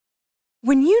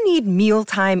When you need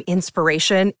mealtime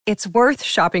inspiration, it's worth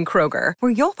shopping Kroger,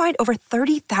 where you'll find over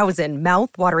 30,000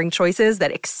 mouth-watering choices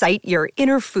that excite your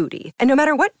inner foodie. And no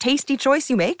matter what tasty choice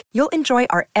you make, you'll enjoy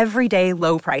our everyday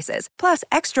low prices, plus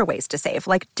extra ways to save,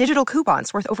 like digital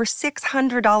coupons worth over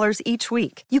 $600 each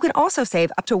week. You can also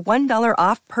save up to $1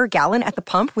 off per gallon at the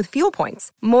pump with fuel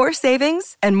points. More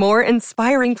savings and more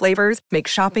inspiring flavors make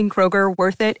shopping Kroger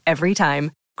worth it every time.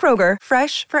 Kroger,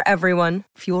 fresh for everyone.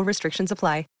 Fuel restrictions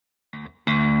apply.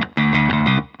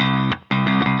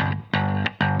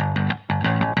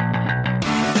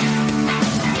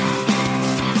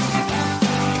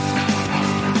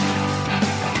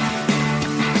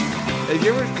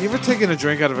 You ever taken a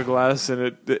drink out of a glass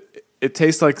and it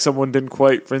tastes like someone didn't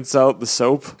quite rinse out the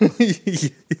soap?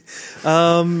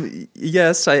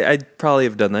 Yes, I'd probably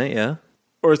have done that, yeah.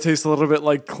 Or it tastes a little bit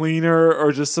like cleaner,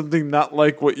 or just something not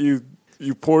like what you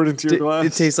poured into your glass?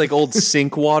 It tastes like old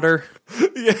sink water.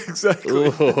 Yeah,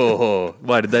 exactly. Oh,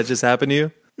 why, did that just happen to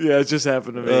you? Yeah, it just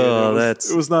happened to me. Oh, it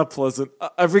was not pleasant.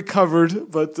 I've recovered,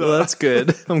 but well, that's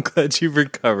good. I'm glad you've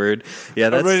recovered. Yeah,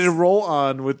 I'm ready to roll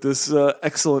on with this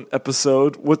excellent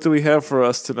episode. What do we have for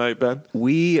us tonight, Ben?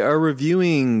 We are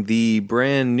reviewing the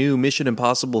brand new Mission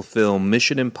Impossible film,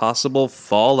 Mission Impossible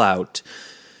Fallout.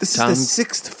 This is the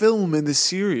sixth film in the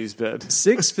series, Ben.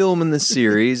 Sixth film in the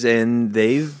series, and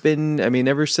they've been,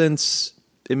 ever since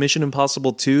Mission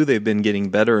Impossible 2, they've been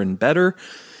getting better and better.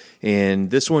 And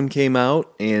this one came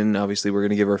out, and obviously we're going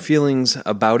to give our feelings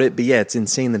about it. But yeah, it's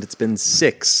insane that it's been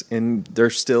 6, and they're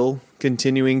still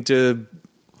continuing to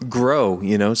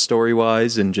grow,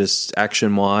 story-wise and just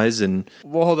action-wise. And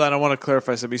well, hold on, I want to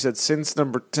clarify something. You said since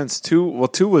 2. Well,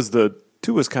 2 was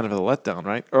kind of a letdown,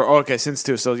 right? Okay, since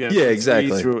 2. So yeah,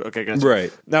 exactly. Okay, gotcha.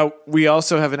 Right. Now we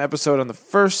also have an episode on the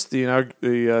first, the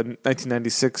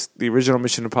 1996, the original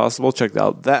Mission Impossible. Checked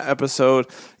out that episode.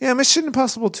 Yeah, Mission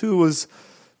Impossible 2 was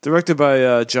directed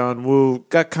by John Woo.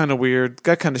 Got kind of weird,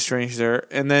 got kind of strange there.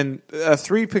 And then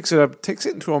 3 picks it up, takes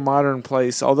it into a modern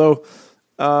place. Although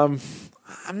I'm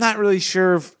not really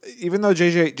sure if, even though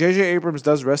J.J. Abrams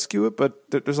does rescue it,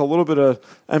 but there's a little bit of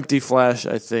empty flash,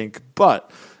 I think. But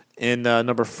in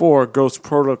number 4, Ghost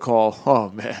Protocol.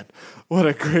 Oh man, what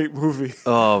a great movie!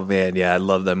 Oh man, yeah, I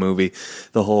love that movie.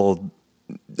 The whole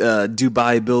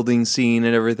Dubai building scene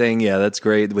and everything. Yeah, that's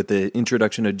great. With the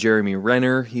introduction of Jeremy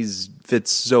Renner, he's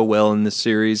fits so well in this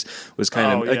series. I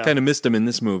kind of missed him in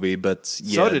this movie, but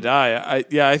yeah. So did I.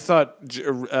 I thought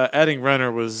adding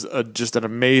Renner was just an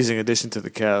amazing addition to the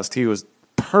cast. He was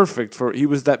perfect he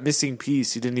was that missing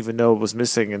piece you didn't even know was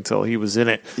missing until he was in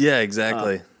it. Yeah,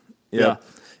 exactly. Yeah.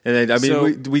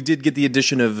 And we did get the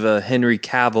addition of Henry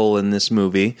Cavill in this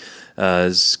movie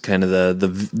as kind of the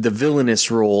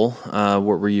villainous role. What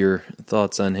were your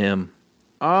thoughts on him?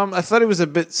 I thought he was a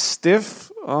bit stiff,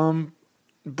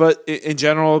 but in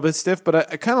general a bit stiff. But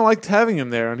I kind of liked having him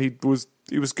there, and he was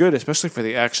good, especially for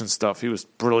the action stuff. He was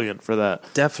brilliant for that.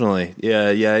 Definitely, yeah,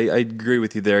 I agree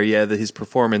with you there. Yeah, his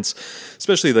performance,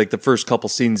 especially like the first couple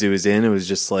scenes he was in, it was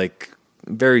just like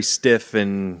very stiff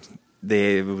and.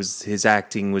 His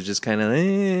acting was just kind of.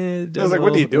 I was like,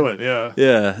 "What are you doing?" Yeah.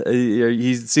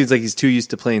 He seems like he's too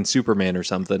used to playing Superman or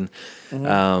something.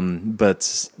 Mm-hmm.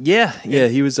 But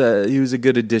he was a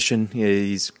good addition. Yeah,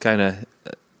 he's kind of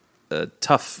a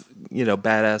tough,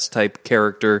 badass type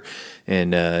character,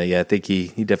 and I think he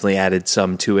definitely added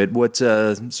some to it. Let's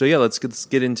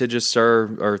get into just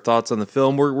our thoughts on the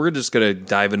film. We're just gonna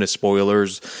dive into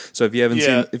spoilers. So if you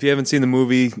haven't seen the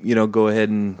movie, go ahead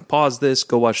and pause this,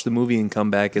 go watch the movie, and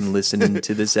come back and listen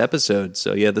to this episode.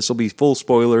 So yeah, this will be full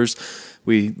spoilers.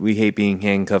 We hate being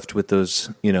handcuffed with those,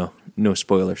 no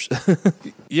spoilers.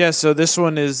 Yeah, so this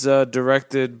one is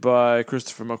directed by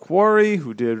Christopher McQuarrie,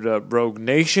 who did Rogue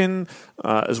Nation,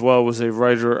 as well as a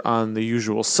writer on The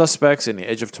Usual Suspects and The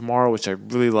Edge of Tomorrow, which I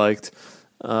really liked,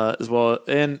 as well,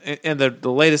 and the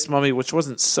latest Mummy, which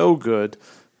wasn't so good,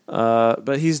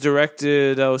 but he's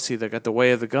directed. They got The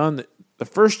Way of the Gun, the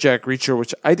first Jack Reacher,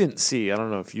 which I didn't see. I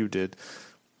don't know if you did.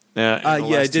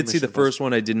 I did see the first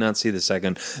one. I did not see the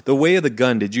second. The Way of the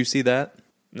Gun. Did you see that?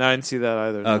 No, I didn't see that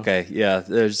either. No. Okay, yeah.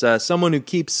 There's someone who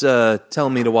keeps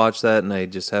telling me to watch that, and I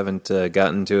just haven't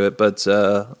gotten to it. But,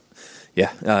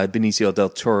 Benicio del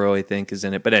Toro, I think, is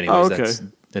in it. But anyways, that's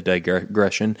a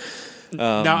digression.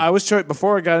 Now, I was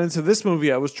before I got into this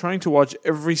movie, I was trying to watch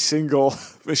every single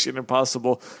Mission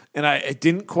Impossible, and I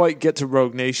didn't quite get to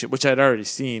Rogue Nation, which I'd already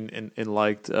seen and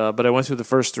liked. But I went through the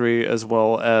first 3 as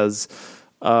well as...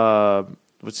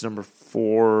 what's number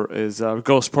 4 is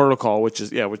Ghost Protocol, which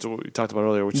we talked about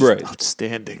earlier, which is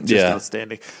outstanding.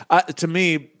 Outstanding. To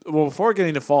me, before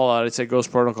getting to Fallout, I'd say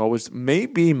Ghost Protocol was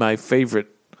maybe my favorite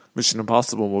Mission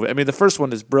Impossible movie. I mean, the first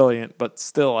one is brilliant, but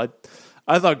still,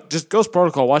 I thought just Ghost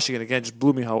Protocol, watching it again, just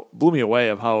blew me away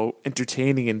of how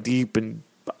entertaining and deep, and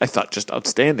I thought just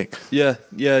outstanding. Yeah.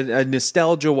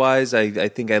 Nostalgia wise, I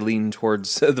think I lean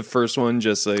towards the first one.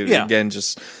 Just again,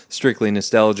 just strictly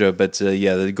nostalgia. But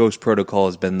the Ghost Protocol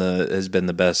has been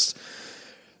the best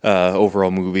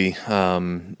overall movie.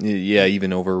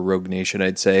 Even over Rogue Nation,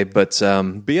 I'd say. But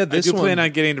yeah, this I do plan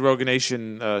on getting to Rogue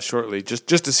Nation shortly, just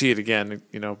to see it again.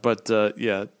 But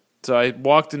so I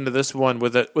walked into this one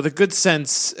with a good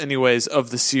sense, anyways,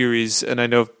 of the series, and I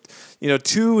know,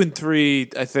 2 and 3,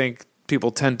 I think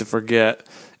people tend to forget,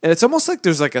 and it's almost like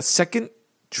there's like a second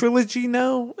trilogy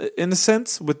now, in a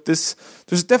sense. With this,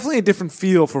 there's definitely a different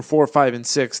feel for 4, 5, and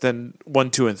 6 than 1,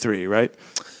 2, and 3, right?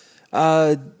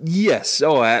 Yes.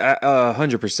 Oh,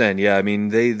 100%. Yeah. I mean,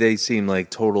 they seem like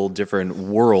total different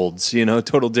worlds,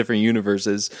 total different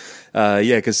universes.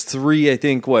 Because 3, I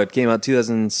think, came out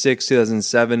 2006,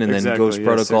 2007, and then Ghost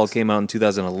Protocol came out in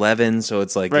 2011. So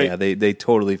it's like, right. They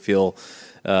totally feel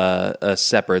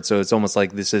separate. So it's almost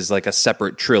like this is like a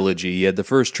separate trilogy. You had the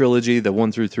first trilogy, the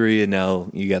 1 through 3, and now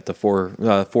you got the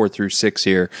 4 through 6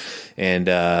 here. And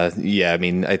I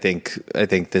mean, I think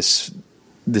this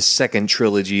second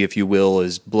trilogy, if you will,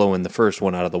 is blowing the first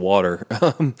one out of the water.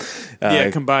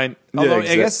 Combined. Although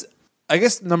I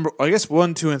guess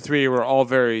 1, 2, and 3 were all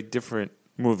very different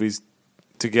movies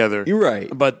together. You're right,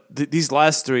 but these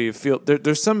last 3 feel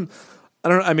there's some. I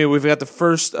don't know. I mean, we've got the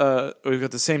first. We've got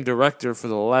the same director for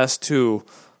the last 2,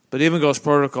 but even Ghost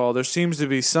Protocol, there seems to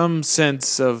be some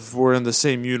sense of we're in the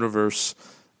same universe.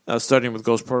 Starting with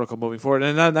Ghost Protocol moving forward,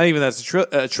 and not even that's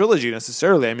a trilogy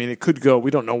necessarily. I mean, it could go. We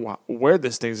don't know where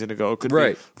this thing's going to go. It could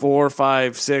be 4,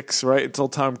 5, 6, right until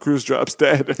Tom Cruise drops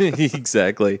dead.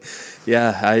 Exactly.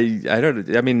 Yeah, I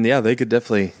don't. I mean, yeah, they could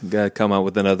definitely come out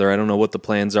with another. I don't know what the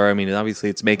plans are. I mean, obviously,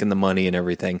 it's making the money and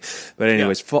everything. But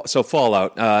anyways, so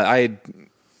Fallout.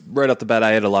 Right off the bat,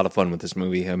 I had a lot of fun with this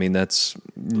movie. I mean, that's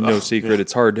no secret. Yeah.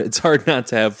 It's hard not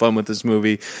to have fun with this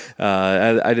movie.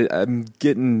 I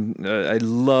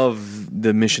love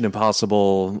the Mission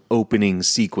Impossible opening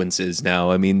sequences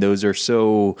now. I mean, those are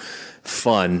so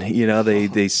fun.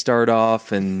 They start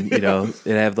off and it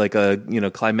have like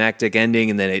a climactic ending,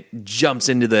 and then it jumps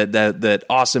into that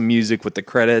awesome music with the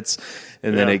credits.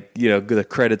 And then the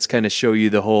credits kind of show you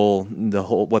the whole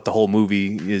what the whole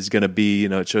movie is going to be.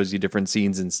 It shows you different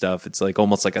scenes and stuff. It's like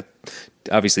almost like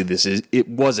obviously it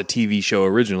was a TV show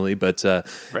originally, but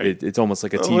it's almost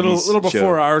like a TV little show.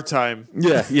 Before our time.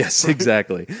 Yeah. Yes.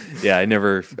 Exactly. Yeah.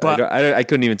 I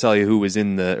couldn't even tell you who was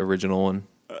in the original one.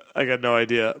 I got no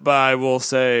idea, but I will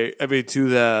say, to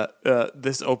that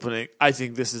this opening, I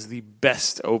think this is the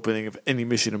best opening of any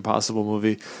Mission Impossible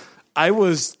movie. I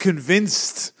was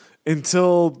convinced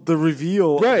until the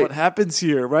reveal of what happens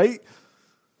here, right?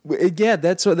 Yeah,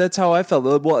 that's how I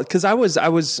felt. Well, because I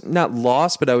was not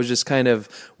lost, but I was just kind of,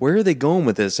 where are they going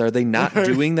with this? Are they not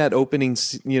doing that opening,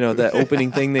 that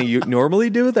opening thing that you normally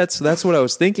do? That's what I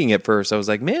was thinking at first. I was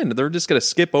like, man, they're just going to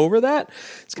skip over that?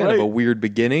 It's kind of a weird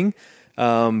beginning.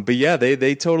 But yeah,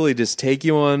 they totally just take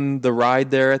you on the ride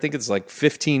there. I think it's like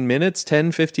 15 minutes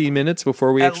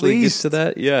before we actually get to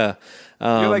that. Yeah.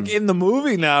 You're like in the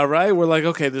movie now, right? We're like,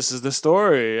 okay, this is the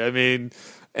story. I mean,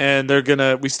 and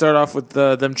we start off with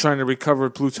them trying to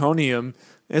recover plutonium.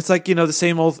 It's like, the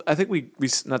same old, I think we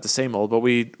not the same old, but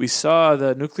we saw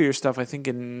the nuclear stuff, I think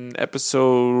in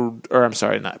episode.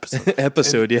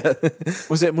 Episode, yeah.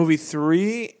 Was it movie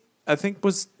 3? I think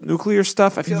was nuclear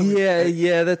stuff. I feel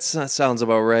that sounds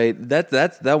about right.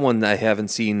 That one I haven't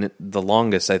seen the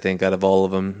longest, I think, out of all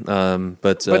of them.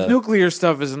 But nuclear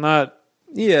stuff is not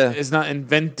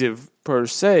inventive per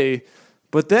se.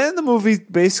 But then the movie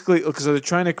basically, because they're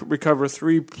trying to recover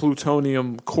 3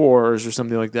 plutonium cores or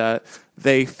something like that.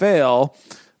 They fail.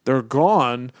 They're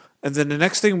gone. And then the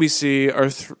next thing we see are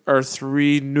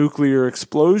 3 nuclear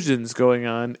explosions going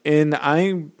on. And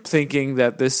I'm thinking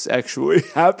that this actually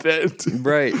happened.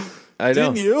 Right. I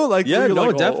know. Didn't you?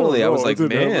 Definitely. I was like,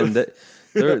 man,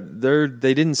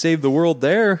 they didn't save the world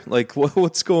there. Like,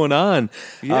 what's going on?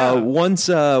 Yeah.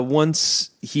 Once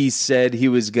he said he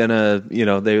was gonna,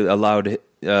 they allowed,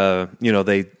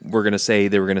 they were gonna say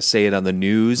it on the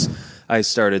news. I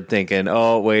started thinking,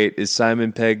 oh wait, is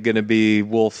Simon Pegg gonna be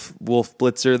Wolf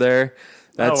Blitzer there?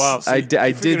 Oh wow! So I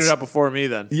figured it out before me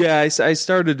then. Yeah, I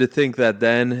started to think that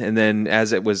then, and then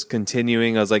as it was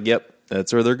continuing, I was like, yep,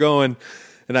 that's where they're going.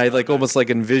 And I like almost like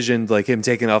envisioned like him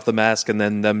taking off the mask and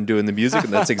then them doing the music,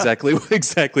 and that's exactly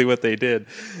what they did.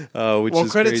 Which Well,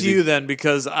 is credit crazy. to you then,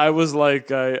 because I was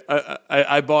like,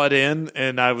 I bought in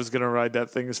and I was gonna ride that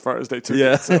thing as far as they took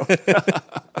Yeah. it. So.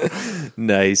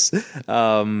 Nice.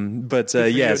 Yeah.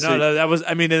 No, that was.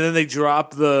 I mean, and then they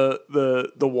dropped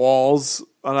the walls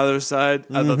on the other side.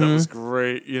 I thought that was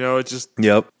great. It just.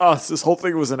 Yep. Oh, this whole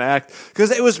thing was an act because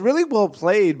it was really well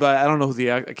played by I don't know who the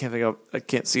act. I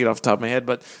can't see it off the top of my head,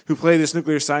 but who played this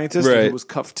nuclear scientist Right. who was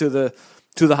cuffed to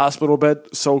the hospital bed,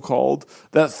 so called,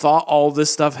 that thought all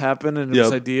this stuff happened, and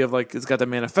this idea of like it's got the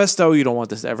manifesto. You don't want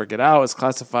this to ever get out. It's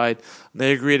classified.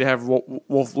 They agreed to have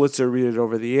Wolf Blitzer read it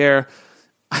over the air.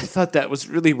 I thought that was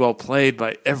really well played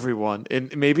by everyone,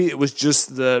 and maybe it was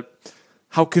just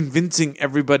how convincing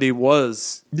everybody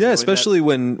was. Yeah, especially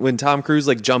when Tom Cruise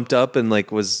like jumped up and like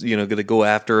was going to go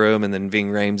after him, and then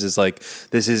Ving Rhames is like,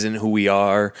 "This isn't who we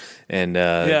are," and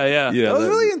that was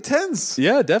really intense.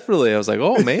 Yeah, definitely. I was like,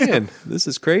 "Oh man, this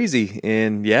is crazy,"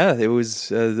 and yeah, it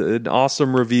was an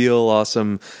awesome reveal,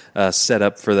 awesome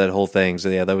setup for that whole thing. So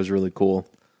yeah, that was really cool.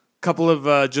 Couple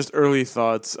of just early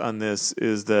thoughts on this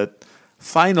is that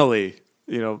finally,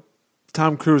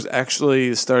 Tom Cruise actually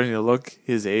is starting to look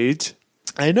his age.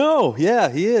 I know. Yeah,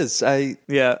 he is.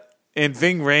 Yeah. And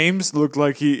Ving Rhames looked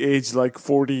like he aged like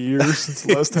 40 years since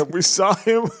the last time we saw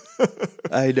him.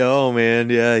 I know, man.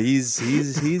 Yeah, he's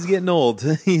getting old.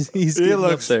 he's getting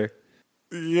up there.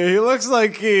 Yeah, he looks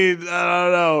like I don't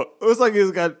know. It looks like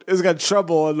he's got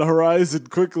trouble on the horizon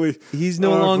quickly. He's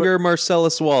no longer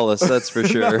Marcellus Wallace, that's for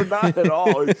sure. No, not at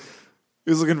all.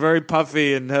 He's looking very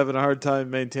puffy and having a hard time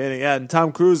maintaining. Yeah, and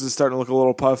Tom Cruise is starting to look a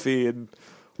little puffy and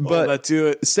all that to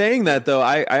it. Saying that though,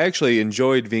 I actually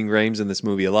enjoyed Ving Rhames in this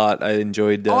movie a lot. I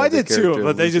enjoyed. I the did too, character but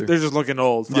of they're Luther. just looking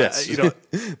old. Yes.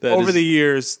 Over the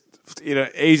years,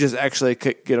 age is actually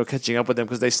catching up with them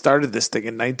because they started this thing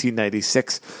in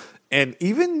 1996, and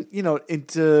even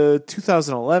into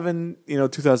 2011,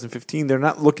 2015, they're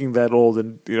not looking that old,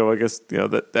 and I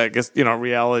guess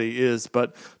reality is.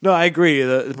 But no, I agree.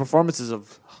 The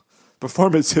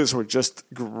performances were just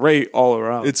great all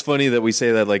around. It's funny that we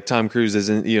say that like Tom Cruise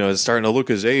isn't, is starting to look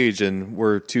his age, and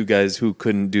we're two guys who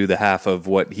couldn't do the half of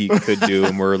what he could do,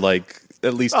 and we're like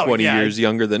at least 20 years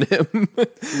younger than him.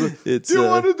 Do you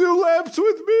want to do laps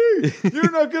with me?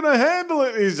 You're not going to handle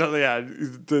it.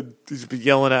 He's be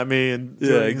yelling at me and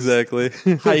exactly.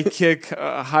 high kick,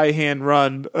 high hand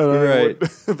run. Right.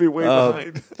 Be way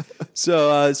behind.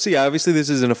 So yeah, obviously this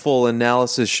isn't a full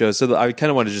analysis show, so I kind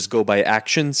of want to just go by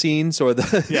action scenes. Or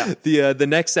the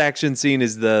next action scene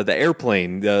is the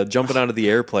airplane, jumping out of the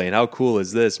airplane. How cool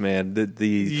is this, man?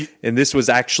 And this was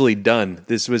actually done.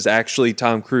 This was actually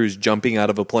Tom Cruise jumping out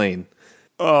of a plane.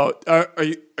 Oh, are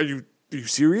you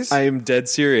serious? I am dead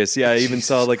serious. Yeah, I even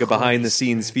saw like a behind the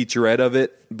scenes featurette of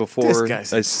it before This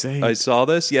guy's insane. I saw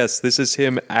this. Yes, this is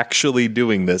him actually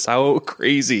doing this. How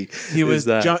crazy is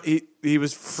that? He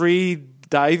was free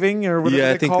diving or whatever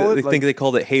I they call it. I think they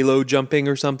called it halo jumping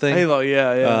or something. Halo,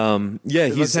 yeah.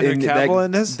 He's Henry in Cavill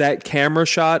in this? that camera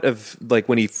shot of like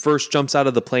when he first jumps out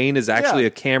of the plane is actually a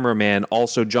cameraman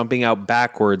also jumping out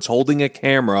backwards, holding a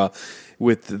camera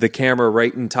with the camera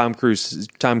right in Tom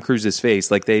Cruise's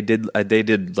face. Like they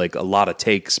did like a lot of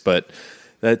takes, but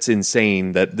that's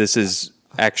insane that this is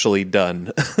actually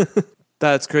done.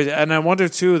 That's crazy, and I wonder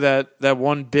too that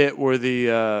one bit where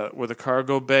the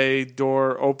cargo bay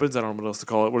door opens. I don't know what else to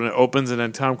call it. When it opens and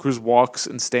then Tom Cruise walks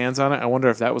and stands on it. I wonder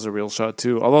if that was a real shot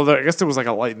too. Although I guess there was like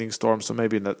a lightning storm, so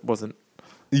maybe that wasn't.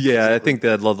 Yeah, I think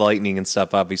that the lightning and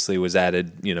stuff obviously was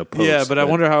added, post. Yeah, but I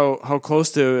wonder how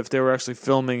close to if they were actually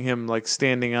filming him like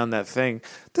standing on that thing.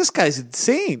 This guy's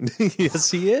insane. Yes,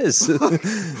 he is.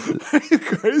 Are you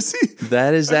crazy?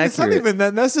 That is accurate. It's not even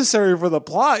that necessary for the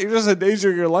plot. You're just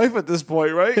endangering your life at this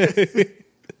point, right?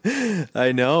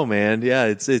 I know, man. Yeah,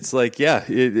 it's like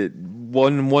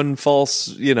one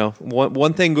false,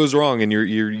 one thing goes wrong and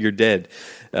you're dead.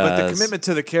 But the commitment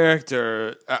to the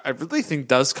character, I really think,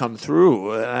 does come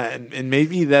through, and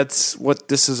maybe that's what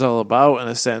this is all about in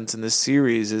a sense. In this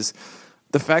series, is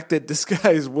the fact that this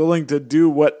guy is willing to do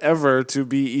whatever to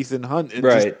be Ethan Hunt.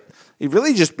 Right. He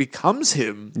really just becomes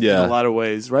him in Yeah. a lot of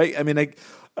ways, right? I mean, I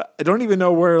don't even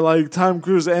know where like Tom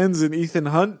Cruise ends and Ethan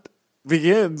Hunt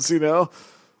begins.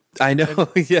 I know.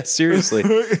 Yeah, seriously.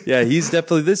 Yeah, he's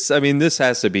definitely this. I mean, this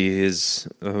has to be his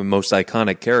most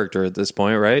iconic character at this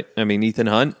point, right? I mean, Ethan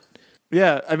Hunt.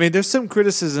 Yeah, I mean, there's some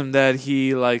criticism that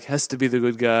he like has to be the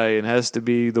good guy and has to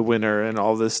be the winner and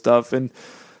all this stuff, and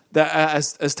that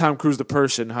as Tom Cruise the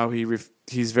person, how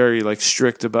he's very like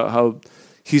strict about how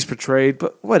he's portrayed.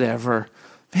 But whatever,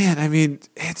 man, I mean,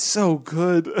 it's so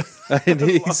good.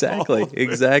 Exactly.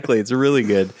 It's really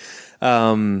good.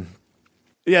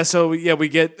 Yeah, so we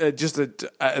get I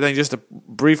think just to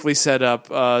briefly set up,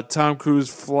 Tom Cruise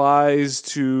flies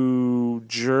to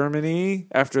Germany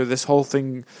after this whole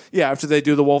thing. Yeah, after they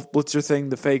do the Wolf Blitzer thing,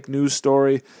 the fake news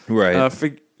story, Right.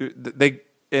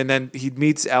 And then he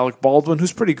meets Alec Baldwin,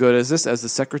 who's pretty good as the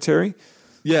secretary.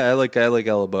 Yeah, I like Alec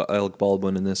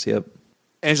Baldwin in this. Yep.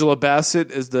 Angela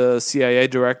Bassett is the CIA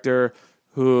director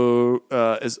who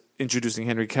is introducing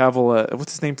Henry Cavill.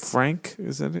 What's his name? Frank?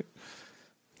 Is that it?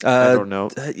 I don't know.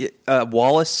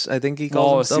 Wallace, I think he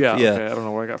calls himself. Yeah. Okay. I don't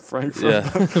know where I got Frank from. Yeah.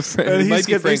 It might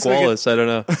be Frank Wallace. I don't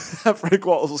know. Frank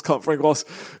Wallace was called Frank Wallace.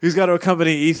 He's got to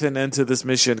accompany Ethan into this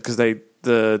mission because the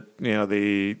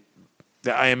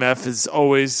IMF is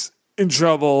always in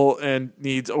trouble and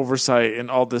needs oversight and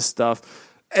all this stuff.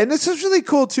 And this is really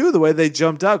cool too, the way they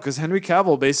jumped out, because Henry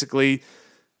Cavill basically,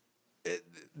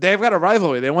 they've got a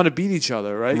rivalry. They want to beat each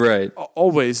other, right? Right.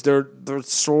 Always. They're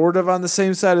sort of on the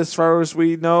same side as far as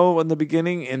we know in the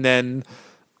beginning. And then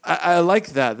I like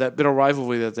that bit of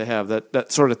rivalry that they have,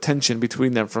 that sort of tension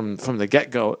between them from the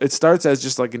get-go. It starts as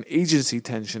just like an agency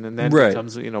tension and then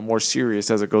becomes more serious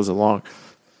as it goes along.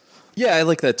 Yeah, I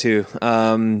like that too.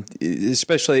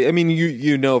 Especially, I mean,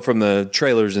 you know from the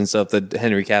trailers and stuff that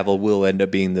Henry Cavill will end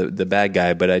up being the bad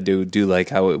guy, but I do like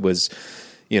how it was,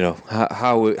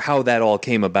 how that all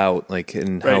came about, like,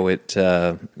 and how it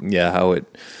all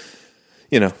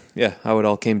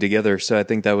came together. So I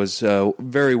think that was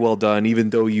very well done. Even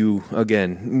though you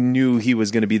again knew he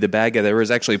was going to be the bad guy, there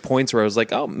was actually points where I was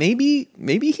like, oh, maybe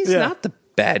he's not the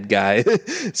bad guy,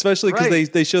 especially because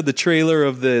they showed the trailer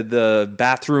of the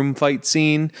bathroom fight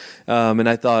scene, and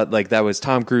I thought like that was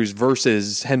Tom Cruise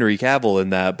versus Henry Cavill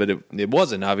in that, but it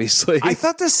wasn't, obviously. I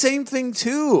thought the same thing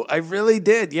too. I really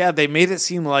did. Yeah, they made it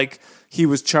seem like he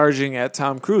was charging at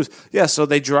Tom Cruise. Yeah, so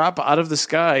they drop out of the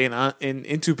sky and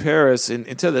into Paris and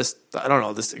into this, I don't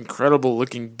know, this incredible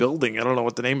looking building. I don't know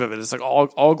what the name of it is. It's like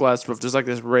all glass roof. There's like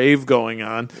this rave going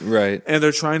on. Right. And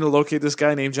they're trying to locate this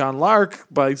guy named John Lark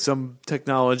by some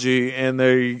technology, and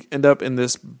they end up in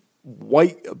this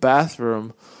white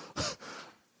bathroom.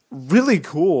 Really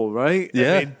cool, right?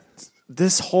 Yeah. I mean,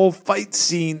 this whole fight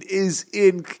scene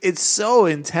it's so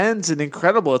intense and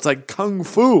incredible. It's like kung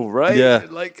fu, right? Yeah.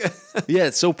 Like yeah,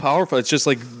 it's so powerful. It's just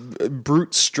like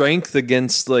brute strength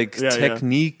against like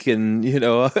technique, and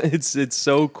it's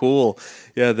so cool.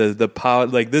 Yeah, the power,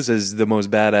 like this is the most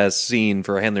badass scene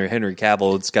for Henry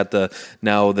Cavill. It's got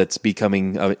that's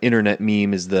becoming an internet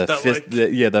meme is the fist,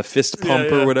 the fist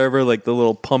pump or whatever, like the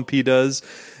little pump he does.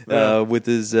 With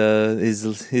his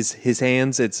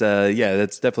hands, it's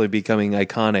that's definitely becoming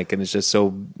iconic, and it's just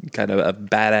so kind of a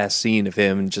badass scene of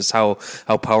him and just how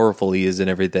powerful he is and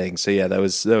everything. So yeah, that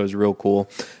was real cool.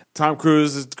 Tom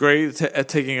Cruise is great at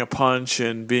taking a punch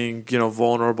and being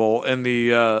vulnerable, and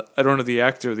the I don't know the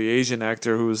Asian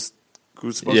actor who's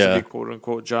supposed to be quote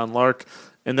unquote John Lark,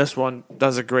 and this one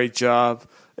does a great job.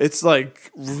 It's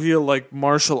like real like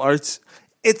martial arts.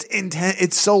 It's intense.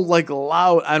 It's so like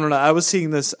loud. I don't know. I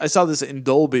saw this in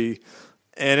Dolby,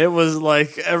 and it was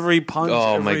like every punch.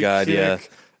 Oh every my god!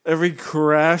 kick, every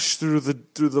crash through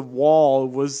the wall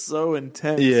was so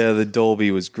intense. Yeah, the Dolby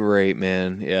was great,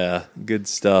 man. Yeah, good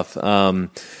stuff.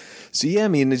 So yeah, I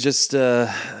mean, it's just,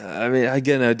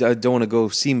 again, I don't want to go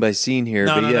scene by scene here,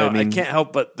 no, I mean, I can't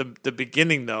help but the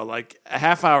beginning though, like a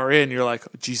half hour in, you're like,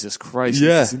 oh, Jesus Christ,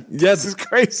 this is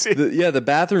crazy. The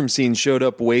bathroom scene showed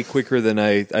up way quicker than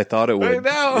I thought it would. I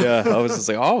know. Yeah, I was just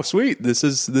like, oh, sweet, this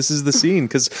is the scene,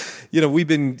 because we've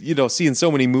been seeing so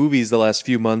many movies the last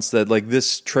few months that like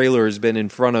this trailer has been in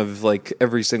front of like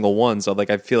every single one, so like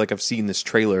I feel like I've seen this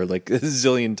trailer like a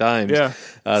zillion times. Yeah.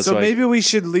 So maybe we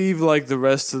should leave like the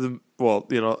rest of the. Well,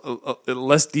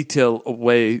 less detail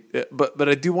away, but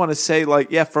I do want to say,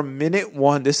 like, yeah, from minute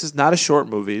one, this is not a short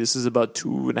movie. This is about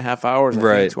 2.5 hours, I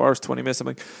think, 2 hours, 20 minutes,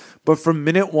 something. But from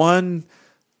minute one,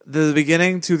 the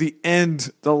beginning to the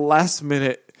end, the last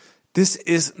minute, this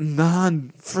is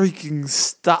non-freaking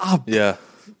stop. Yeah,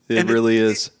 it really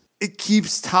is. It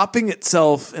keeps topping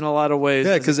itself in a lot of ways.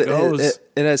 Yeah, because it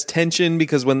has tension,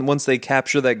 because once they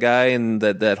capture that guy and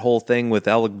that whole thing with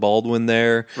Alec Baldwin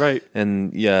there, right?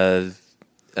 And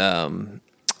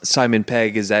Simon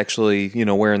Pegg is actually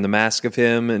wearing the mask of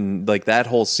him, and like that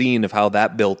whole scene of how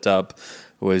that built up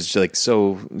was like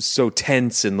so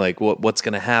tense and like what's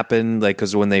gonna happen, like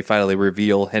because when they finally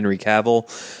reveal Henry Cavill,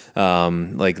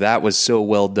 like that was so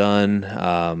well done.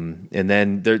 And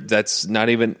then that's not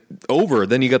even over.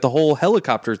 Then you got the whole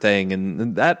helicopter thing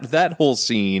and that whole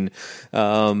scene,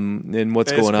 and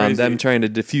what's going on, them trying to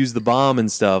defuse the bomb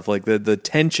and stuff. Like the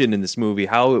tension in this movie,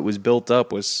 how it was built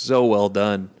up was so well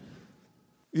done.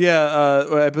 Yeah,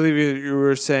 I believe you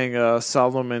were saying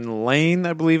Solomon Lane,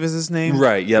 I believe is his name.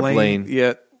 Right, yep, Lane.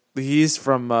 Yeah, he's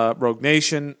from Rogue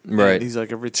Nation. Right. He's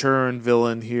like a return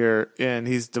villain here, and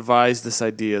he's devised this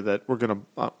idea that I'm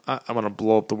gonna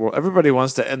blow up the world. Everybody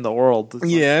wants to end the world. It's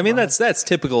yeah, I mean that's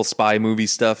typical spy movie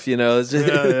stuff, you know. It's,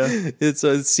 it's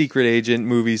a secret agent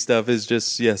movie stuff. Is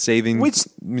just saving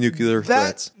nuclear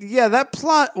threats. Yeah, that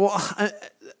plot. Well,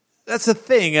 that's the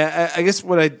thing. I guess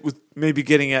what I was maybe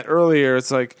getting at earlier,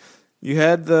 it's like you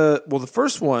had the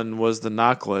first one was the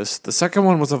Noclus, the second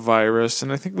one was a virus,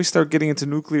 and I think we start getting into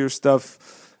nuclear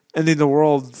stuff ending the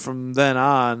world from then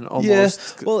on.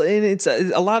 Almost. Yeah, well, and it's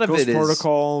a lot of Ghost it is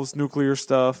protocols, nuclear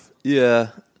stuff.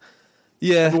 Yeah.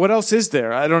 But what else is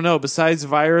there? I don't know. Besides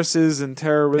viruses and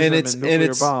terrorism and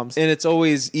nuclear bombs, and it's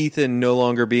always Ethan no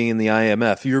longer being in the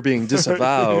IMF. You're being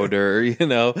disavowed, or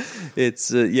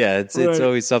it's it's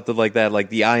always something like that. Like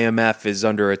the IMF is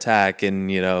under attack, and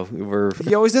he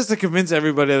always has to convince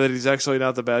everybody that he's actually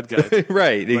not the bad guy.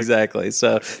 Right? Exactly.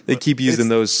 So they keep using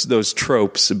those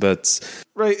tropes, but.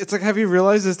 Right, it's like, have you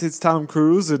realized it's Tom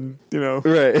Cruise and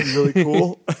right. He's really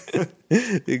cool.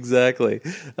 Exactly,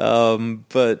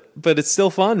 but it's still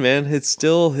fun, man. It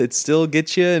still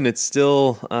gets you, and it's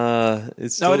still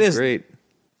great.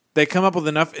 They come up with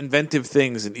enough inventive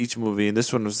things in each movie, and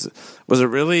this one was a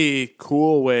really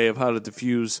cool way of how to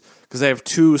diffuse, because they have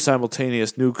two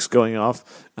simultaneous nukes going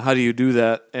off. How do you do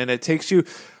that? And it takes you.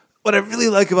 What I really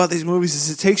like about these movies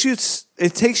is it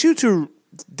takes you to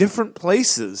different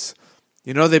places.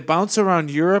 They bounce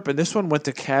around Europe, and this one went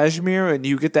to Kashmir, and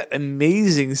you get that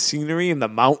amazing scenery in the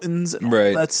mountains and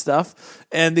all that stuff.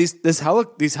 And these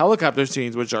helicopter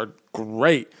scenes, which are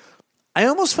great. I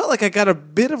almost felt like I got a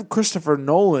bit of Christopher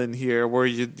Nolan here, where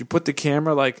you put the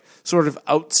camera like sort of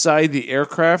outside the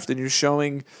aircraft, and you're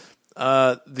showing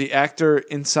the actor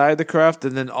inside the craft,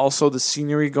 and then also the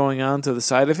scenery going on to the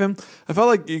side of him. I felt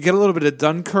like you get a little bit of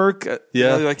Dunkirk,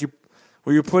 where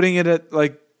you're putting it at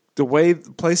like.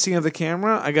 The placing of the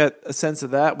camera, I got a sense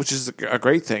of that, which is a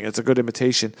great thing. It's a good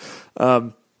imitation,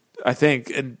 I think.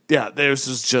 And yeah, this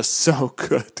was just so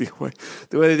good. The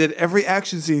way they did every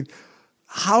action scene.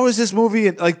 How is this movie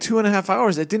in like 2.5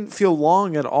 hours? It didn't feel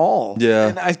long at all.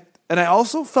 Yeah. And I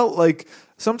also felt like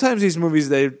sometimes these movies,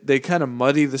 they kind of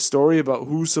muddy the story about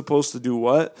who's supposed to do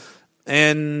what.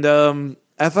 And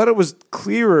I thought it was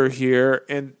clearer here,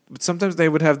 but sometimes they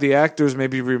would have the actors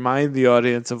maybe remind the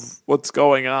audience of what's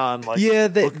going on. Like,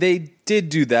 they did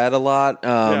do that a lot,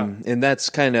 and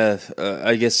that's kind of,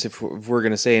 I guess, if we're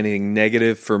going to say anything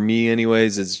negative for me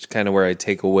anyways, it's kind of where I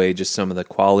take away just some of the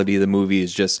quality of the movie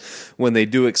is just when they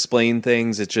do explain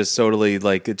things, it's just totally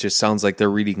like, it just sounds like they're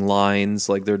reading lines,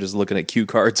 like they're just looking at cue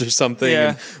cards or something. Yeah.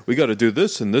 And we got to do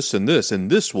this and this and this,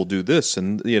 and this will do this,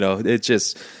 and, it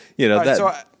just,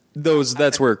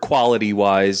 that's where quality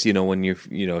wise, when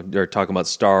they're talking about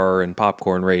star and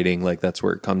popcorn rating, like that's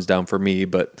where it comes down for me,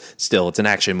 but still it's an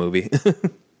action movie.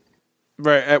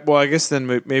 Right. Well, I guess then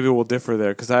maybe we'll differ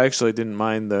there, because I actually didn't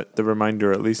mind the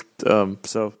reminder, at least.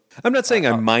 So I'm not saying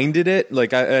I minded it.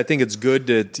 Like I think it's good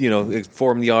to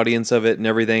inform the audience of it and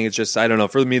everything. It's just, I don't know,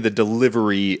 for me the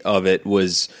delivery of it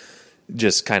was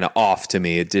just kind of off to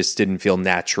me. It just didn't feel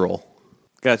natural.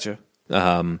 Gotcha.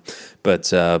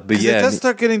 But yeah, it does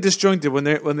start getting disjointed when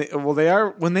they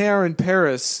are in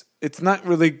Paris. It's not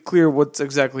really clear what's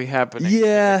exactly happening.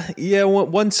 Yeah.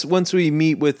 Once we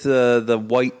meet with the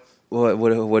white,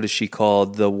 what is she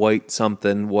called? The white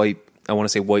something white. I want to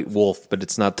say White Wolf, but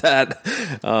it's not that.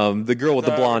 The girl with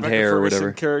the blonde Rebecca hair or Ferguson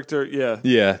whatever character.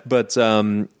 Yeah. But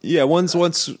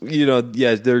once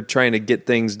they're trying to get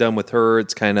things done with her.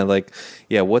 It's kind of like,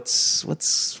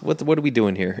 what are we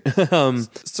doing here?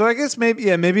 So I guess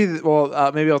maybe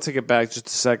I'll take it back just a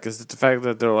sec. Is the fact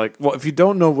that they're like, well, if you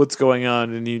don't know what's going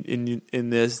on in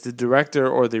this, the director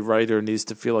or the writer needs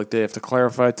to feel like they have to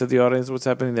clarify to the audience what's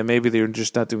happening. Then maybe they're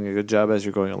just not doing a good job as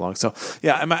you're going along. So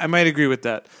yeah, I might agree with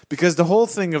that, because the whole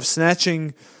thing of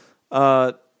snatching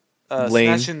Lane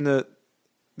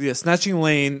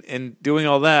and doing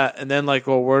all that, and then like,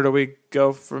 well, where do we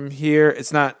go from here?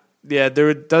 It's not. Yeah,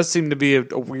 there does seem to be a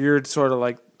weird sort of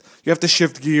like, you have to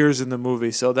shift gears in the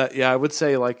movie. So that, I would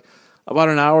say like about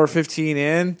an hour 15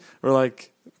 in, or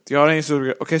like the audience would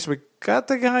go, okay, so we got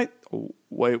the guy.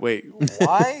 wait,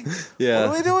 why? Yeah. What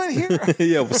are we doing here?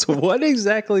 Yeah. So what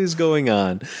exactly is going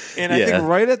on? And I think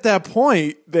right at that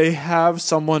point, they have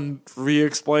someone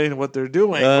re-explain what they're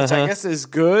doing, which I guess is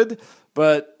good.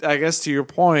 But I guess to your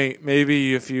point,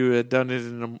 maybe if you had done it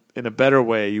in a better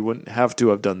way, you wouldn't have to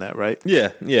have done that, right?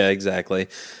 Yeah, exactly.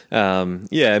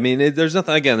 I mean, there's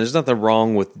nothing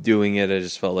wrong with doing it. I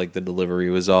just felt like the delivery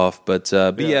was off. But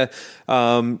yeah.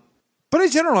 But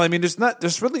in general, I mean,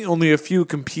 there's really only a few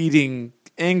competing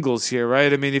angles here,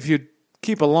 right? I mean, if you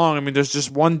keep along, I mean, there's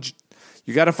just one.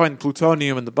 You got to find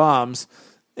plutonium in the bombs,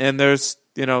 and there's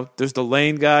the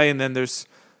Lane guy, and then there's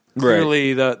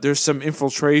clearly there's some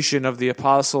infiltration of the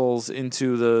apostles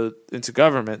into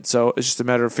government. So it's just a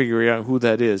matter of figuring out who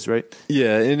that is, right?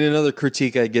 Yeah, and another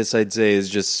critique I guess I'd say is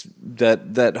just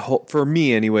that whole, for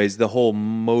me anyways, the whole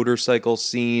motorcycle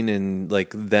scene and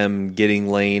like them getting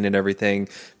Lane and everything,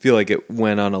 feel like it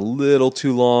went on a little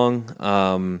too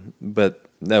long. But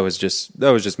that was just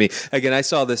me. Again, I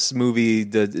saw this movie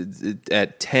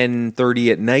at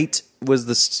 10:30 at night was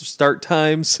the start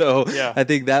time, so yeah. I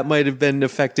think that might have been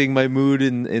affecting my mood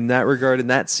in that regard, in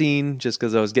that scene, just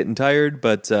because I was getting tired.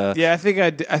 But yeah, I think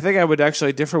I would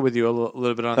actually differ with you a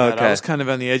little bit on that. Okay. I was kind of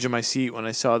on the edge of my seat when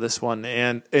I saw this one,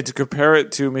 and to compare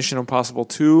it to Mission Impossible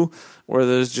 2, where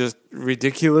there's just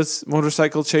ridiculous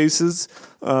motorcycle chases,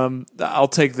 I'll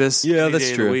take this. Yeah, any that's day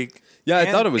of true. the week. Yeah,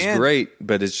 I thought it was great,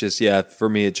 but it's just, for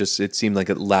me, it seemed like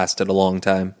it lasted a long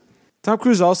time. Tom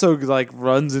Cruise also like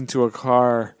runs into a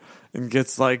car and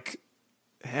gets like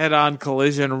head-on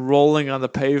collision, rolling on the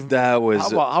pavement. That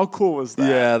was how cool was that?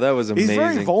 Yeah, that was amazing. He's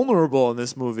very vulnerable in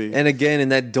this movie. And again, in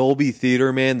that Dolby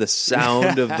Theater, man, the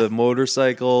sound of the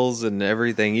motorcycles and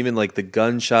everything, even like the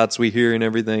gunshots we hear and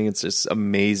everything, it's just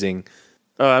amazing.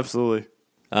 Oh, absolutely.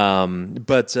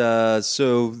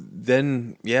 So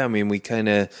then, I mean, we kind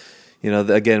of,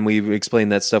 again, we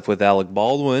explained that stuff with Alec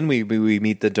Baldwin. We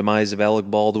meet the demise of Alec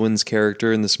Baldwin's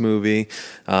character in this movie.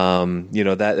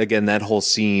 That whole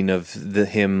scene of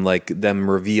them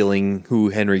revealing who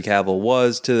Henry Cavill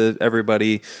was to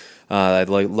everybody. I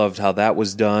loved how that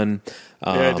was done.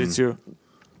 I did too.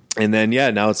 And then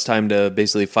now it's time to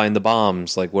basically find the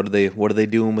bombs. Like what are they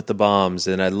doing with the bombs?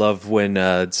 And I love when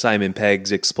Simon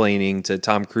Pegg's explaining to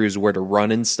Tom Cruise where to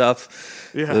run and stuff.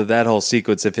 Yeah. That whole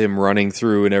sequence of him running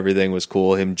through and everything was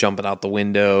cool. Him jumping out the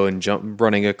window and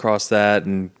running across that.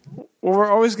 And well, we're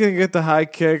always gonna get the high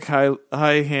kick,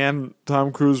 high hand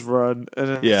Tom Cruise run, and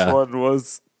then this one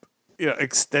was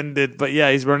extended. But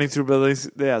he's running through buildings.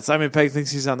 Yeah, Simon Pegg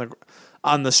thinks he's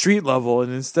on the street level,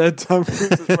 and instead Tom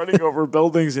Cruise is running over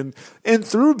buildings and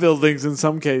through buildings in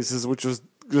some cases, which was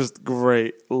just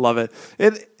great. Love it.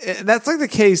 And that's like the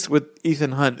case with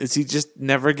Ethan Hunt, is he just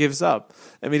never gives up.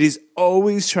 I mean, he's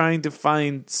always trying to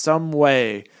find some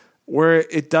way where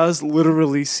it does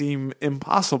literally seem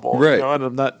impossible. Right. And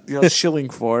I'm not shilling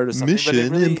for it or something.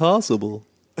 Mission Impossible.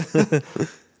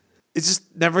 It just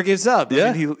never gives up. Yeah.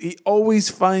 I mean, he always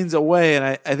finds a way, and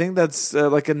I think that's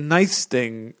like a nice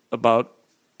thing about,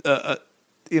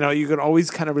 you can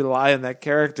always kind of rely on that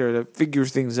character to figure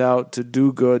things out, to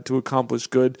do good, to accomplish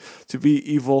good, to be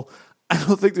evil. I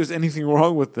don't think there's anything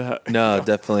wrong with that. No,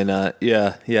 definitely not.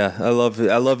 Yeah. I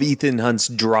love Ethan Hunt's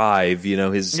drive.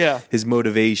 His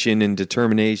motivation and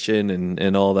determination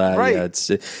and all that. Right.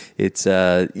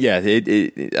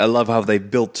 I love how they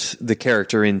built the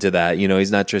character into that.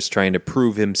 He's not just trying to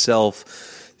prove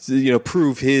himself,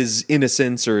 prove his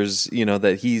innocence or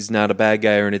that he's not a bad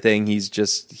guy or anything.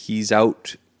 He's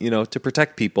out, to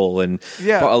protect people, and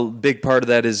a big part of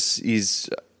that is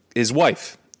his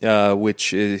wife. Which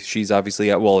she's obviously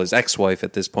his ex-wife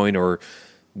at this point, or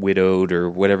widowed, or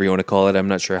whatever you want to call it. I'm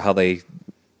not sure how they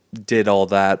did all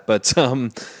that, but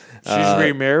she's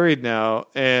remarried now,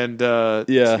 and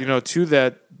to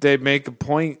that they make a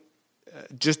point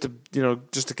just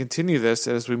to continue this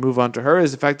as we move on to her,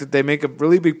 is the fact that they make a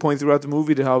really big point throughout the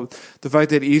movie to how the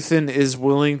fact that Ethan is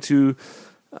willing to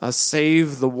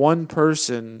save the one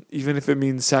person, even if it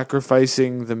means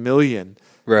sacrificing the million.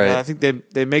 Right. I think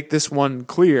they make this one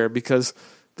clear, because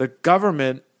the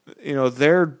government,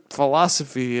 their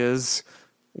philosophy is,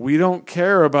 we don't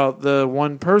care about the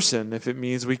one person if it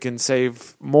means we can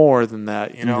save more than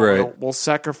that. Right. We'll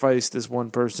sacrifice this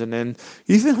one person. And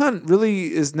Ethan Hunt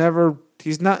really is never.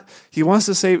 He wants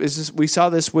to save. It's just, we saw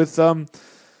this with Ving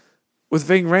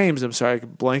Rhames. I'm sorry, I'm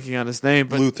blanking on his name,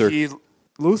 but Luther.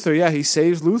 Yeah, he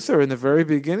saves Luther in the very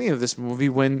beginning of this movie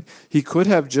when he could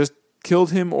have just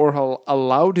killed him or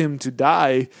allowed him to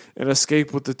die and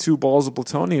escape with the 2 balls of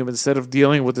plutonium instead of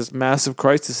dealing with this massive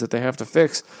crisis that they have to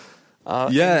fix.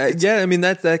 Yeah. I mean,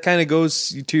 that kind of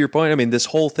goes to your point. I mean, this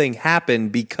whole thing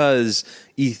happened because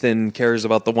Ethan cares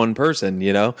about the one person,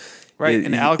 you know? Right,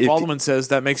 and Alec Baldwin says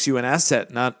that makes you an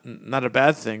asset, not a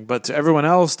bad thing. But to everyone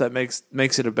else, that makes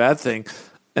it a bad thing.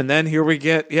 And then here we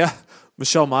get,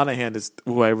 Michelle Monaghan is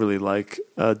who I really like,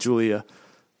 Julia.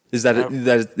 Is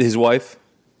that his wife?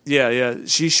 Yeah.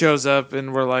 She shows up,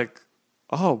 and we're like,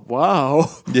 oh wow,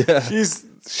 Yeah,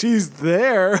 she's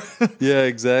there. Yeah,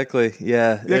 exactly.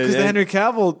 Yeah, because Henry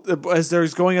Cavill, as they're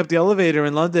going up the elevator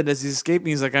in London, as he's escaping,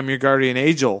 he's like, "I'm your guardian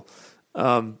angel,"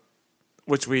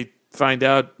 which we find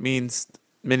out means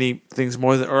many things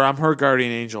more than, or I'm her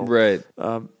guardian angel, right?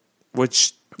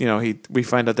 Which we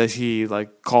find out that he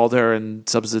like called her and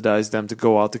subsidized them to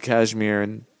go out to Kashmir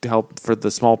and to help for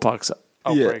the smallpox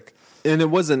outbreak. Yeah. And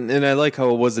it wasn't, and I like how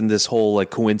it wasn't this whole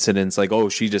like coincidence, like, oh,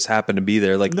 she just happened to be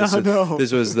there. Like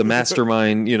this was the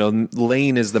mastermind.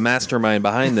 Lane is the mastermind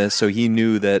behind this, so he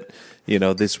knew that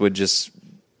this would just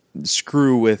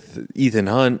screw with Ethan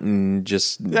Hunt and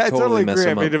just totally mess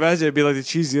agree. him I mean, up. imagine it'd be like the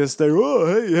cheesiest thing. Oh,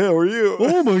 hey, how are you?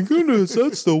 Oh my goodness,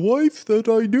 that's the wife that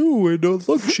I knew, and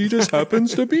look, she just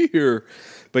happens to be here.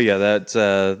 But yeah, that's.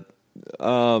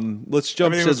 Let's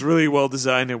jump. It was really well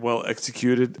designed and well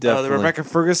executed. Definitely. The Rebecca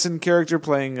Ferguson character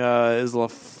playing Isla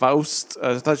Faust,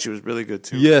 I thought she was really good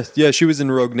too. Yeah, she was in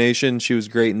Rogue Nation. She was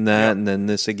great in that, and then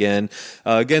this again.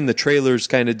 Again, the trailers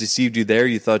kind of deceived you there.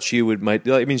 You thought she might.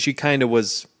 I mean, she kind of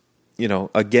was,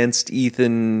 against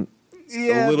Ethan.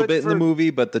 A little bit in the movie,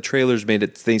 but the trailers made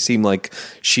it. They seem like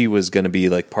she was going to be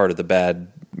like part of the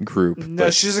bad group. No,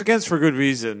 but, she's against for good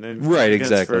reason, and right?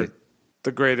 Exactly. For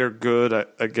the greater good,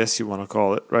 I guess you want to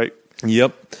call it, right?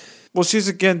 Yep. Well, she's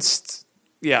against.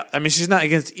 Yeah, I mean, she's not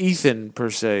against Ethan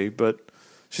per se, but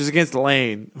she's against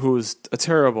Lane, who is a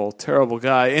terrible, terrible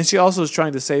guy, and she also is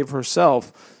trying to save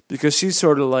herself because she's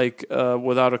sort of like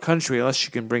without a country unless she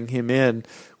can bring him in,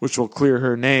 which will clear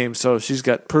her name. So she's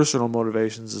got personal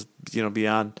motivations,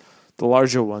 beyond the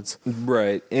larger ones.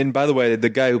 Right. And by the way, the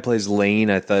guy who plays Lane,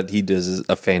 I thought he does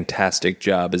a fantastic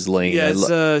job as Lane. Yeah,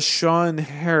 it's Sean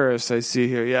Harris I see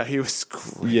here. Yeah, he was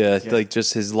great. Yeah, like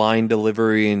just his line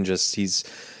delivery and just he's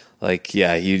like,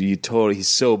 you totally, he's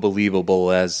so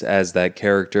believable as that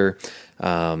character.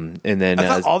 And then I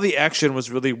thought all the action was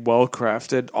really well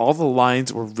crafted. All the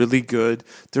lines were really good.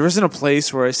 There isn't a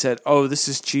place where I said, "Oh, this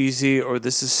is cheesy" or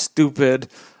 "This is stupid."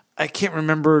 I can't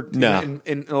remember. No.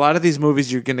 In a lot of these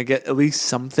movies, you're going to get at least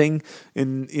something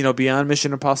in, beyond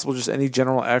Mission Impossible, just any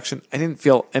general action. I didn't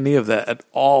feel any of that at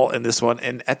all in this one.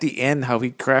 And at the end, how he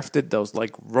crafted those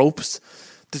like ropes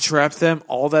to trap them,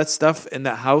 all that stuff in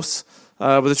that house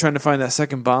where they're trying to find that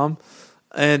second bomb.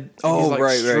 And he's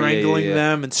like strangling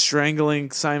them and strangling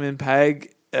Simon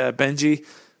Pegg, Benji.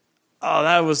 Oh,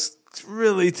 that was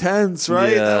really tense,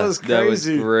 right? Yeah, that was crazy. That was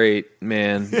great,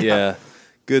 man. Yeah.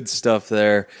 Good stuff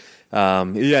there.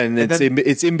 And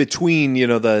it's in between,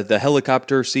 the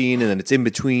helicopter scene, and then it's in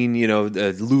between,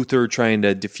 Luther trying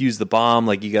to defuse the bomb.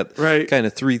 Like you got kind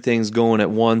of three things going at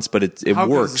once, but it How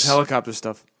works. Good is this helicopter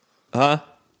stuff? Huh?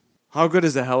 How good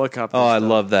is the helicopter? Oh, stuff? I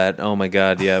love that. Oh my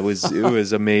God. Yeah, it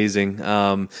was amazing.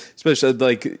 Especially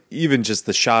like even just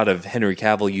the shot of Henry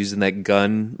Cavill using that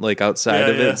gun like outside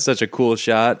of it. It's such a cool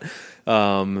shot.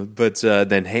 But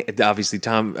then obviously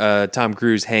Tom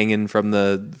Cruise hanging from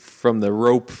the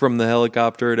rope from the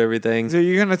helicopter and everything. So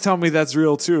you're gonna tell me that's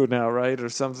real too now, right, or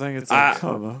something? It's like,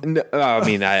 come on. No, I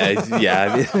mean,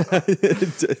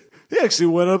 He actually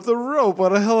went up the rope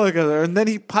on a helicopter, and then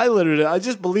he piloted it. I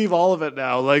just believe all of it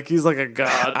now. Like he's like a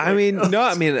god. I mean,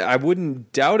 I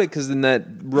wouldn't doubt it because in that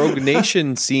Rogue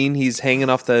Nation scene, he's hanging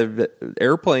off the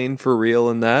airplane for real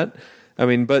in that. I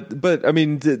mean, but I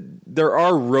mean, there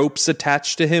are ropes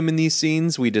attached to him in these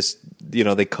scenes. We just,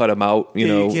 they cut him out,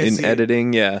 in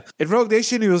editing. Yeah. In Rogue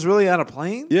Nation, he was really on a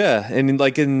plane? Yeah. And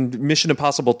like in Mission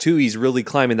Impossible 2, he's really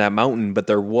climbing that mountain, but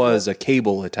there was a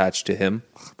cable attached to him.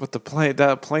 But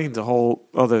that plane's a whole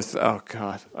other oh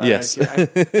God. Yes. I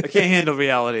can't handle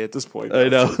reality at this point. I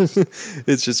know.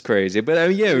 It's just crazy. But I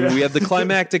mean, we have the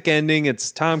climactic ending.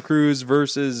 It's Tom Cruise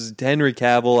versus Henry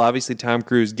Cavill. Obviously, Tom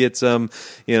Cruise gets him,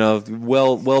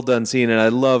 well done scene. And I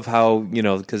love how,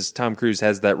 because Tom Cruise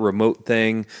has that remote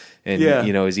thing. And,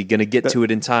 is he going to get to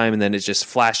it in time? And then it just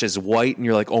flashes white. And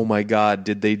you're like, oh my God,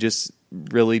 did they just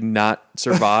really not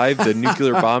survive? The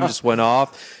nuclear bomb just went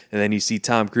off. And then you see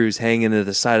Tom Cruise hanging to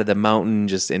the side of the mountain,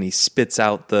 and he spits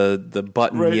out the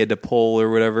button he had to pull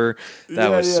or whatever. That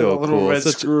was so cool. Red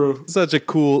screw. Such a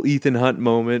cool Ethan Hunt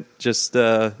moment. Just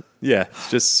so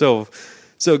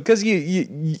because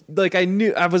you like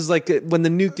I was like when the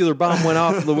nuclear bomb went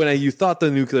off, you thought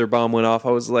the nuclear bomb went off,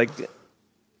 I was like,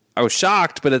 I was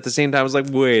shocked, but at the same time, I was like,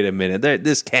 wait a minute,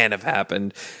 this can't have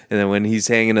happened. And then when he's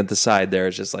hanging at the side there,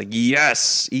 it's just like,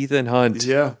 yes, Ethan Hunt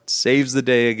saves the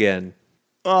day again.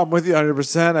 Oh, I'm with you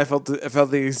 100%. I felt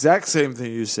the exact same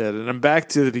thing you said, and I'm back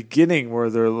to the beginning where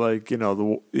they're like,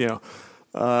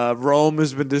 Rome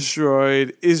has been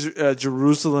destroyed,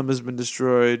 Jerusalem has been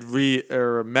destroyed,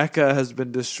 Mecca has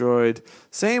been destroyed.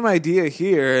 Same idea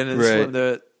here, and it's when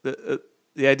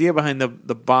the idea behind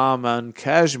the bomb on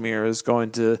Kashmir is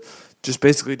going to just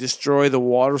basically destroy the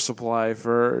water supply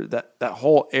for that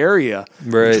whole area,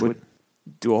 which would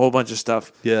do a whole bunch of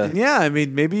stuff. Yeah, and I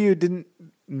mean, maybe you didn't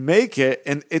make it,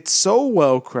 and it's so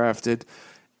well crafted.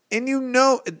 And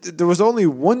there was only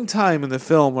one time in the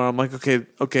film where I'm like,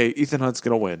 okay, Ethan Hunt's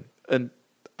gonna win, and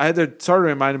I had to start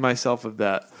reminding myself of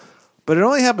that. But it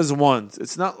only happens once.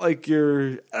 It's not like I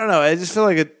don't know. I just feel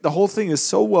like the whole thing is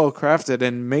so well crafted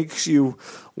and makes you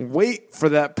wait for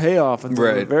that payoff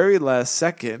until the very last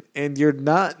second, and you're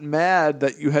not mad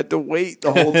that you had to wait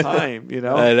the whole time.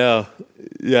 I know.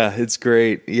 Yeah, it's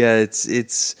great. Yeah,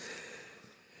 it's.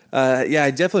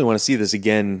 I definitely want to see this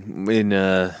again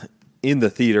in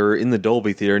the theater, in the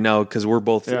Dolby Theater now, because we're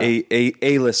both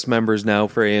A-list members now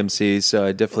for AMC, so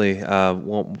I definitely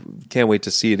can't wait to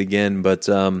see it again. But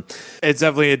it's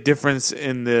definitely a difference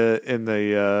in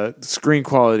the screen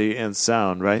quality and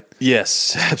sound, right?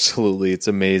 Yes, absolutely, it's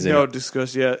amazing. No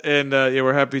discussion, and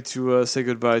we're happy to say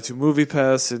goodbye to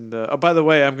MoviePass. And by the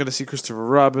way, I'm going to see Christopher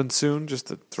Robin soon, just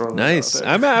to throw nice.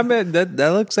 Out there. That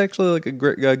looks actually like a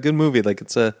good movie. Like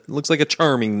it looks like a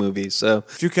charming movie. So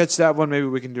if you catch that one, maybe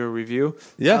we can do a review.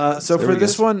 Yeah. So for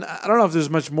this one, I don't know if there's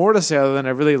much more to say other than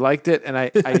I really liked it, and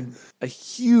I'm a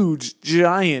huge,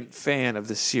 giant fan of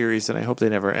this series, and I hope they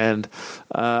never end.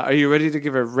 Are you ready to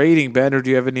give a rating, Ben, or do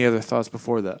you have any other thoughts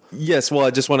before that? Yes. Well,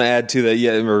 I just want to add to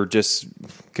that, or just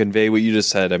convey what you just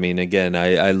said. I mean, again,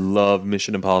 I love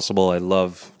Mission Impossible. I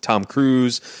love Tom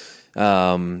Cruise.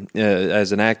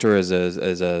 As an actor, as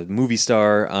a movie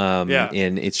star,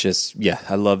 and it's just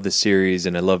I love the series,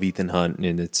 and I love Ethan Hunt,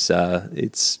 and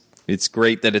it's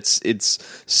great that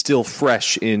it's still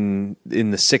fresh in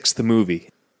the sixth movie.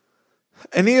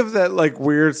 Any of that like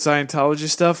weird Scientology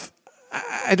stuff,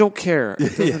 I don't care.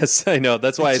 Yes, I know.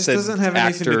 That's why I said it doesn't have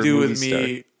anything to do with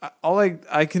me.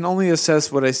 I can only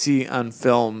assess what I see on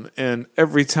film, and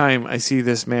every time I see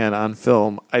this man on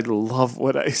film, I love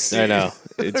what I see. I know.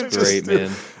 It's great,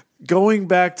 man. Going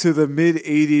back to the mid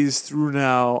 80s through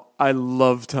now, I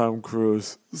love Tom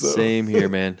Cruise. So. Same here,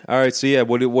 man. All right, so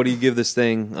what do you give this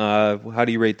thing? How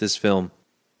do you rate this film?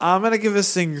 I'm gonna give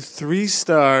this thing 3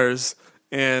 stars,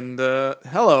 and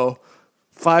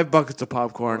 5 buckets of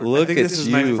popcorn. I think this is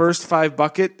my first 5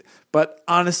 bucket. But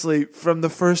honestly, from the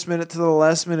first minute to the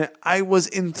last minute, I was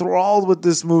enthralled with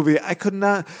this movie. I could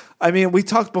not. I mean, we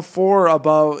talked before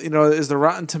about, is the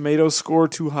Rotten Tomatoes score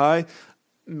too high?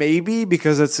 Maybe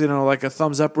because it's, like a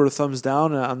thumbs up or a thumbs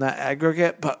down on that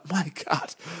aggregate. But my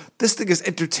God, this thing is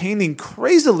entertaining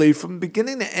crazily from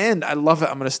beginning to end. I love it.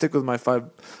 I'm going to stick with my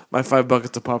five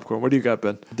buckets of popcorn. What do you got,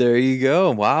 Ben? There you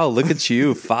go. Wow, look at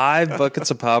you. 5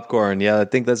 buckets of popcorn. Yeah, I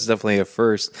think that's definitely a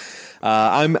first.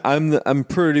 I'm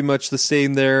pretty much the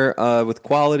same there with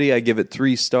quality. I give it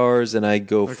 3 stars, and I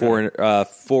go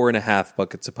 4.5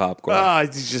 buckets of popcorn.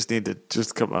 You just need to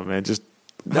come on, man.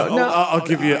 I'll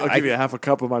give you half a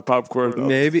cup of my popcorn.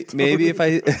 Maybe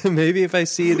if I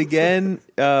see it again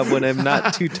when I'm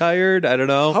not too tired. I don't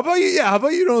know. How about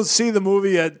you don't see the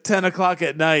movie at 10 o'clock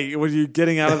at night when you're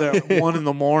getting out of there at 1 in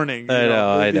the morning.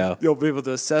 I know. You'll be able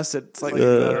to assess it slightly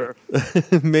better.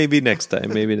 Maybe next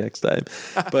time.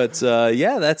 But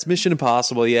that's Mission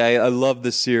Impossible. Yeah, I love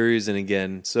this series, and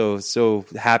again, so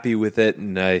happy with it,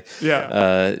 and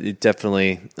it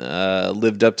definitely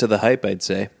lived up to the hype, I'd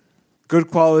say. Good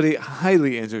quality,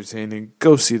 highly entertaining.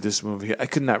 Go see this movie. I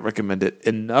could not recommend it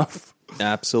enough.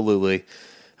 Absolutely.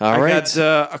 I got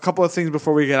a couple of things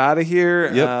before we get out of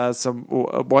here. Yep. Some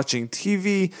watching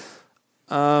TV.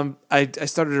 I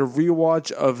started a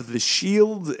rewatch of The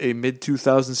Shield, a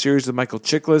mid-2000 series with Michael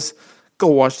Chiklis. Go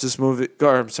watch this movie.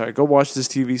 Go watch this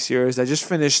TV series. I just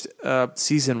finished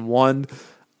season 1.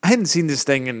 I hadn't seen this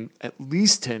thing in at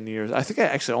least 10 years. I think I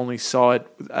actually only saw it.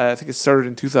 I think it started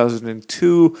in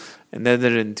 2002 and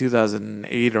ended in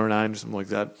 2008 or 9 or something like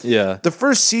that. Yeah. The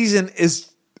first season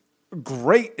is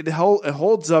great. It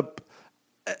holds up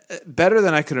better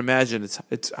than I could imagine.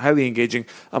 It's highly engaging.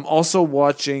 I'm also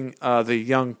watching The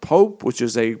Young Pope, which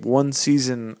is a 1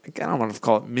 season, I don't want to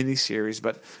call it miniseries,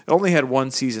 but it only had 1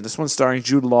 season. This one's starring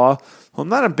Jude Law, who I'm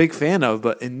not a big fan of,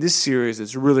 but in this series,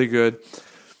 it's really good.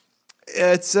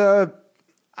 It's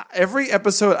every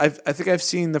episode. I think I've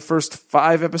seen the first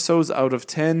 5 episodes out of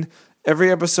 10,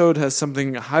 Every episode has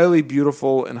something highly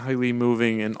beautiful and highly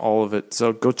moving in all of it.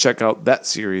 So go check out that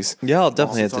series. Yeah, I'll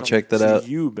definitely have to check that out.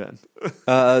 You, Ben.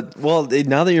 Well,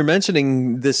 now that you're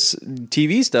mentioning this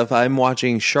TV stuff, I'm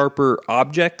watching Sharper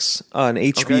Objects on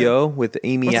HBO with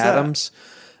Amy What's Adams.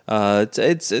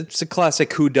 It's a classic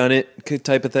whodunit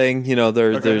type of thing. You know,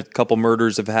 there's a couple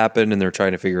murders have happened and they're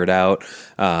trying to figure it out.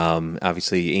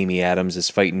 Obviously, Amy Adams is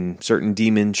fighting certain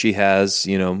demons she has,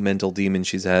 mental demons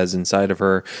she has inside of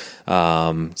her.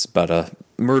 It's about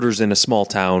murders in a small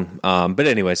town. But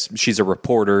anyways, she's a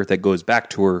reporter that goes back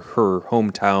to her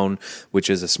hometown, which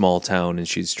is a small town, and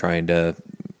she's trying to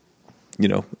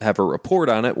have a report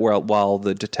on it while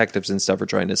the detectives and stuff are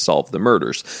trying to solve the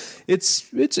murders.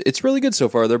 It's really good so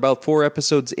far. They're about 4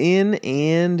 episodes in,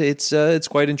 and it's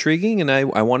quite intriguing, and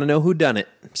I want to know who done it.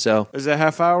 So is it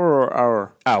half hour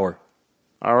or hour?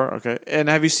 Hour, okay. And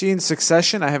have you seen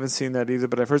Succession? I haven't seen that either,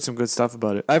 but I've heard some good stuff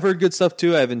about it. I've heard good stuff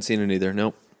too. I haven't seen it either.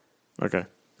 Nope. Okay.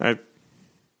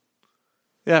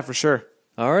 Yeah, for sure.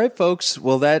 All right, folks.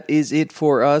 Well, that is it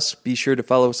for us. Be sure to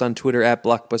follow us on Twitter at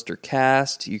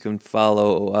BlockbusterCast. You can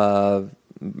follow.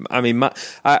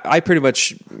 I pretty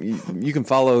much. You can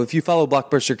follow. If you follow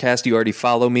BlockbusterCast, you already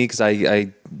follow me because I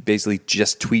basically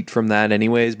just tweet from that,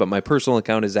 anyways. But my personal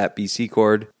account is at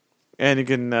BCCord. And you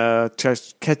can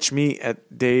catch me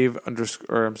at Dave at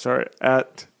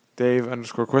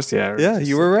Dave_Quist. Yeah,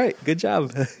 you were right. Good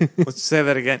job. Let's say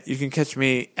that again. You can catch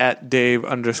me at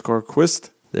Dave_Quist.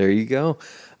 There you go.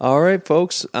 All right,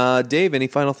 folks. Dave, any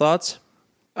final thoughts?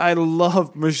 I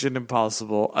love Mission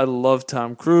Impossible. I love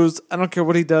Tom Cruise. I don't care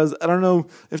what he does. I don't know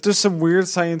if there's some weird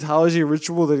Scientology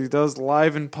ritual that he does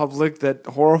live in public that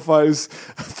horrifies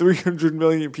 300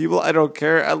 million people. I don't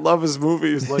care. I love his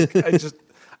movies.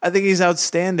 I think he's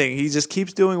outstanding. He just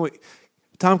keeps doing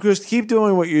Tom Cruise, keep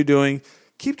doing what you're doing.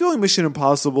 Keep doing Mission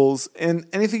Impossibles, and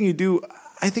anything you do,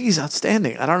 I think he's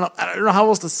outstanding. I don't know how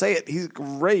else to say it. He's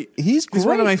great. He's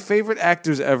one of my favorite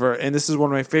actors ever, and this is one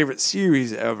of my favorite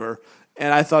series ever.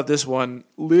 And I thought this one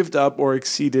lived up or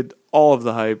exceeded all of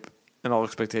the hype and all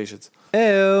expectations.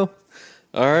 Heyo.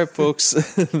 All right, folks.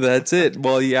 That's it.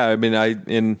 Well, yeah,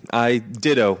 I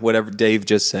ditto whatever Dave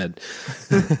just said.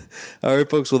 All right,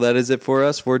 folks. Well, that is it for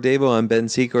us. For Davo, I'm Ben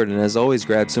Secord, and as always,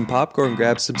 grab some popcorn,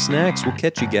 grab some snacks. We'll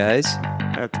catch you guys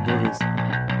at the movies.